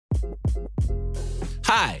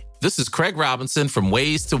Hi, this is Craig Robinson from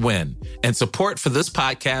Ways to Win, and support for this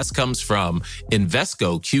podcast comes from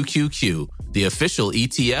Invesco QQQ, the official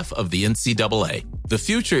ETF of the NCAA. The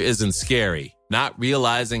future isn't scary. Not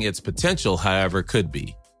realizing its potential, however, could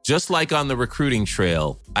be. Just like on the recruiting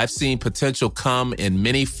trail, I've seen potential come in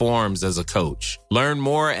many forms as a coach. Learn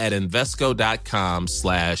more at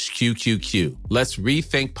Invesco.com/QQQ. Let's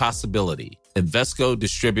rethink possibility. Invesco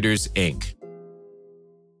Distributors, Inc.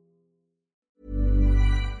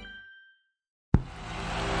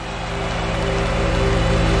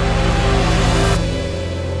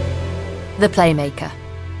 The Playmaker.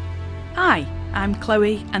 Hi, I'm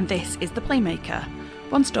Chloe, and this is The Playmaker.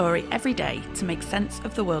 One story every day to make sense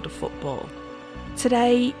of the world of football.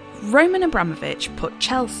 Today, Roman Abramovich put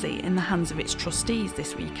Chelsea in the hands of its trustees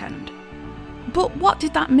this weekend. But what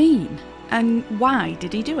did that mean? And why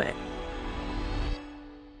did he do it?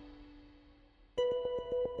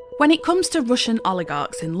 When it comes to Russian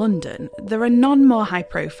oligarchs in London, there are none more high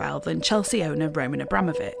profile than Chelsea owner Roman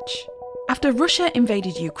Abramovich. After Russia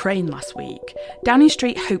invaded Ukraine last week, Downing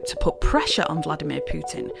Street hoped to put pressure on Vladimir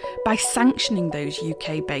Putin by sanctioning those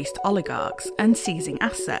UK-based oligarchs and seizing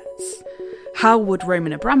assets. How would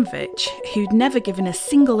Roman Abramovich, who'd never given a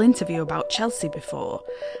single interview about Chelsea before,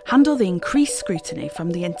 handle the increased scrutiny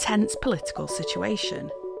from the intense political situation?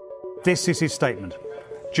 This is his statement.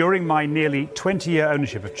 During my nearly 20-year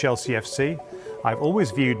ownership of Chelsea FC, I've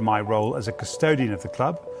always viewed my role as a custodian of the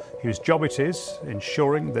club, whose job it is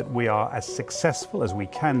ensuring that we are as successful as we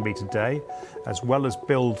can be today, as well as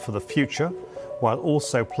build for the future, while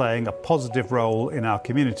also playing a positive role in our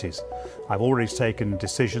communities. I've already taken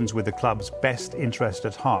decisions with the club's best interest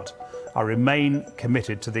at heart. I remain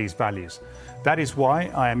committed to these values. That is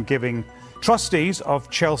why I am giving trustees of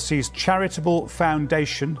Chelsea's charitable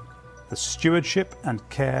foundation the stewardship and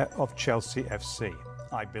care of Chelsea FC.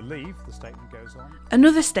 I believe, the statement goes on.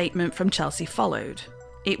 Another statement from Chelsea followed.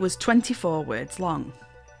 It was 24 words long.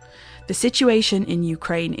 The situation in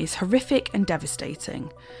Ukraine is horrific and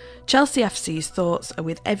devastating. Chelsea FC's thoughts are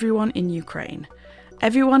with everyone in Ukraine.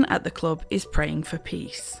 Everyone at the club is praying for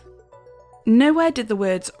peace. Nowhere did the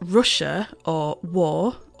words Russia or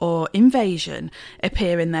war or invasion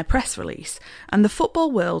appear in their press release, and the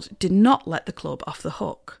football world did not let the club off the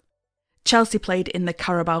hook. Chelsea played in the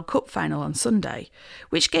Carabao Cup final on Sunday,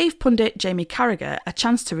 which gave pundit Jamie Carragher a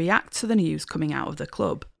chance to react to the news coming out of the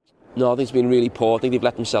club. No, I think it's been really poor. I think they've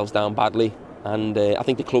let themselves down badly. And I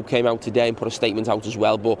think the club came out today and put a statement out as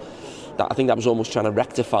well, but I think that was almost trying to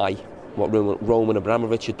rectify what Roman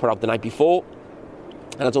Abramovich had put out the night before.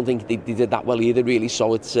 And I don't think they did that well either, really.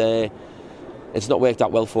 So it's not worked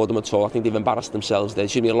out well for them at all. I think they've embarrassed themselves. They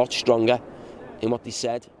should be a lot stronger in what they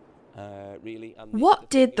said. Really. What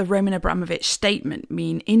did the Roman Abramovich statement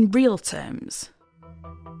mean in real terms?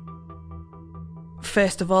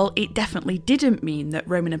 First of all, it definitely didn't mean that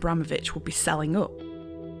Roman Abramovich would be selling up.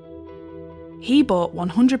 He bought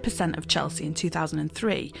 100% of Chelsea in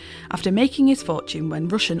 2003 after making his fortune when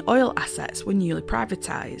Russian oil assets were newly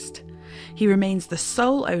privatised. He remains the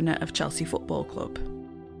sole owner of Chelsea Football Club.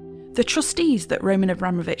 The trustees that Roman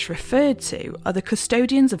Abramovich referred to are the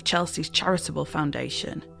custodians of Chelsea's charitable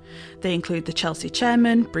foundation. They include the Chelsea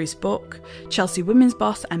chairman, Bruce Buck, Chelsea women's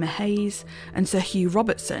boss, Emma Hayes, and Sir Hugh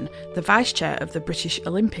Robertson, the vice chair of the British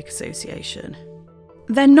Olympic Association.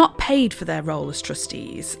 They're not paid for their role as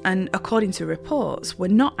trustees, and according to reports, were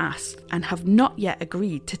not asked and have not yet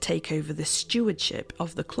agreed to take over the stewardship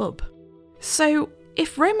of the club. So,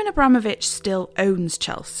 if Roman Abramovich still owns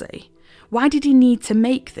Chelsea, why did he need to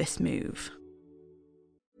make this move?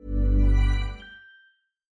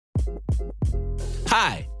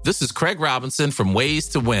 Hi, this is Craig Robinson from Ways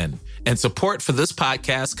to Win, and support for this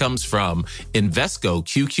podcast comes from Invesco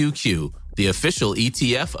QQQ, the official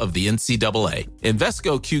ETF of the NCAA.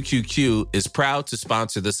 Invesco QQQ is proud to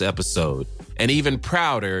sponsor this episode, and even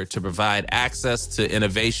prouder to provide access to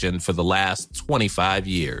innovation for the last 25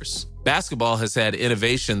 years. Basketball has had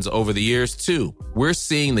innovations over the years, too. We're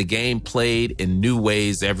seeing the game played in new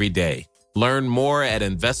ways every day. Learn more at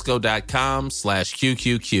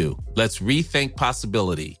Invesco.com/QQQ. Let's rethink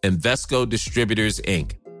possibility. Invesco Distributors,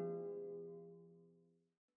 Inc.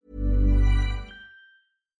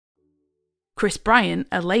 Chris Bryant,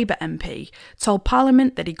 a Labour MP, told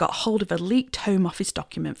Parliament that he got hold of a leaked Home Office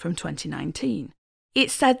document from 2019.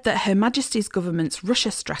 It said that Her Majesty's government's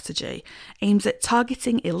Russia strategy aims at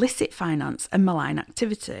targeting illicit finance and malign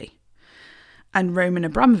activity. And Roman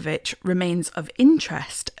Abramovich remains of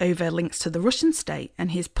interest over links to the Russian state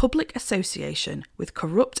and his public association with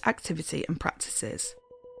corrupt activity and practices.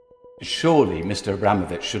 Surely Mr.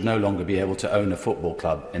 Abramovich should no longer be able to own a football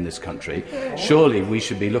club in this country. Surely we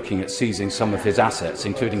should be looking at seizing some of his assets,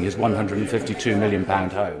 including his £152 million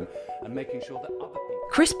home, and making sure that other people...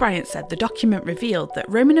 Chris Bryant said the document revealed that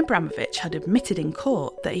Roman Abramovich had admitted in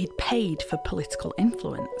court that he'd paid for political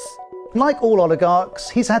influence. Like all oligarchs,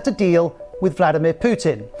 he's had to deal with Vladimir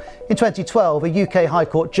Putin. In 2012, a UK High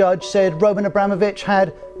Court judge said Roman Abramovich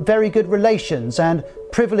had very good relations and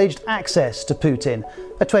privileged access to Putin.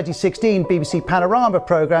 A 2016 BBC Panorama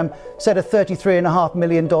programme said a $33.5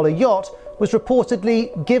 million yacht was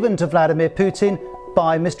reportedly given to Vladimir Putin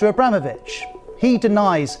by Mr. Abramovich. He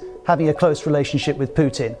denies having a close relationship with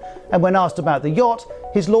Putin, and when asked about the yacht,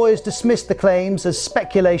 his lawyers dismissed the claims as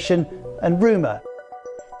speculation and rumour.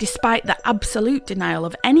 Despite the absolute denial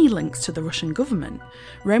of any links to the Russian government,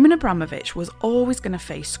 Roman Abramovich was always going to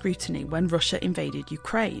face scrutiny when Russia invaded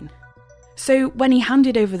Ukraine. So when he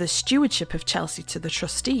handed over the stewardship of Chelsea to the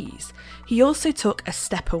trustees, he also took a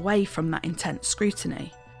step away from that intense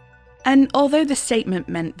scrutiny. And although the statement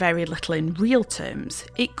meant very little in real terms,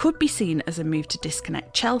 it could be seen as a move to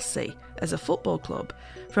disconnect Chelsea, as a football club,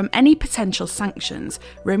 from any potential sanctions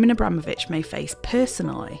Roman Abramovich may face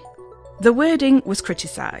personally. The wording was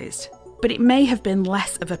criticised, but it may have been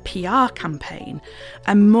less of a PR campaign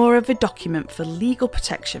and more of a document for legal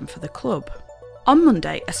protection for the club. On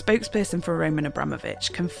Monday, a spokesperson for Roman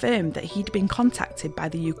Abramovich confirmed that he'd been contacted by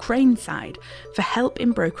the Ukraine side for help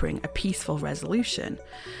in brokering a peaceful resolution,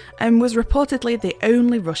 and was reportedly the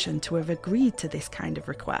only Russian to have agreed to this kind of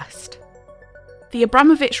request. The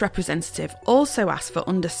Abramovich representative also asked for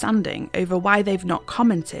understanding over why they've not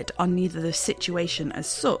commented on neither the situation as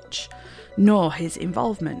such, nor his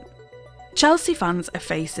involvement. Chelsea fans are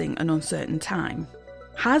facing an uncertain time.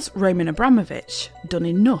 Has Roman Abramovich done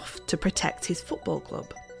enough to protect his football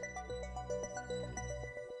club?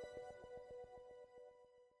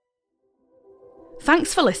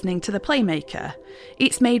 Thanks for listening to The Playmaker.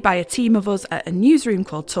 It's made by a team of us at a newsroom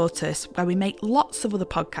called Tortoise, where we make lots of other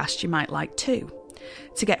podcasts you might like too.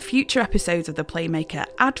 To get future episodes of The Playmaker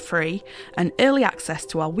ad-free and early access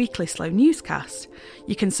to our weekly slow newscast,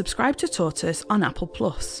 you can subscribe to Tortoise on Apple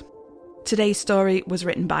Plus. Today's story was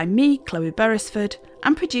written by me, Chloe Beresford,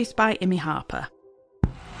 and produced by Imi Harper.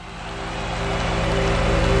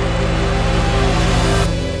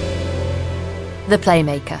 The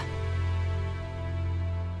Playmaker.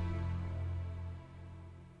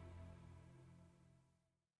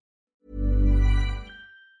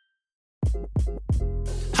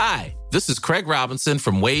 Hi, this is Craig Robinson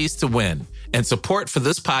from Ways to Win, and support for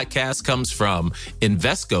this podcast comes from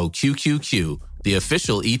Invesco QQQ, the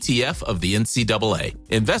official ETF of the NCAA.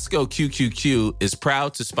 Invesco QQQ is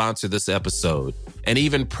proud to sponsor this episode, and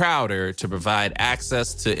even prouder to provide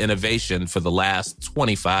access to innovation for the last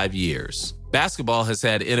 25 years. Basketball has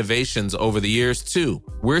had innovations over the years, too.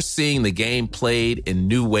 We're seeing the game played in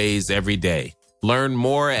new ways every day. Learn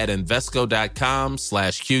more at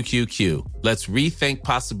Invesco.com/QQQ. Let's rethink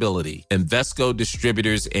possibility. Invesco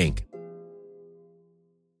Distributors, Inc.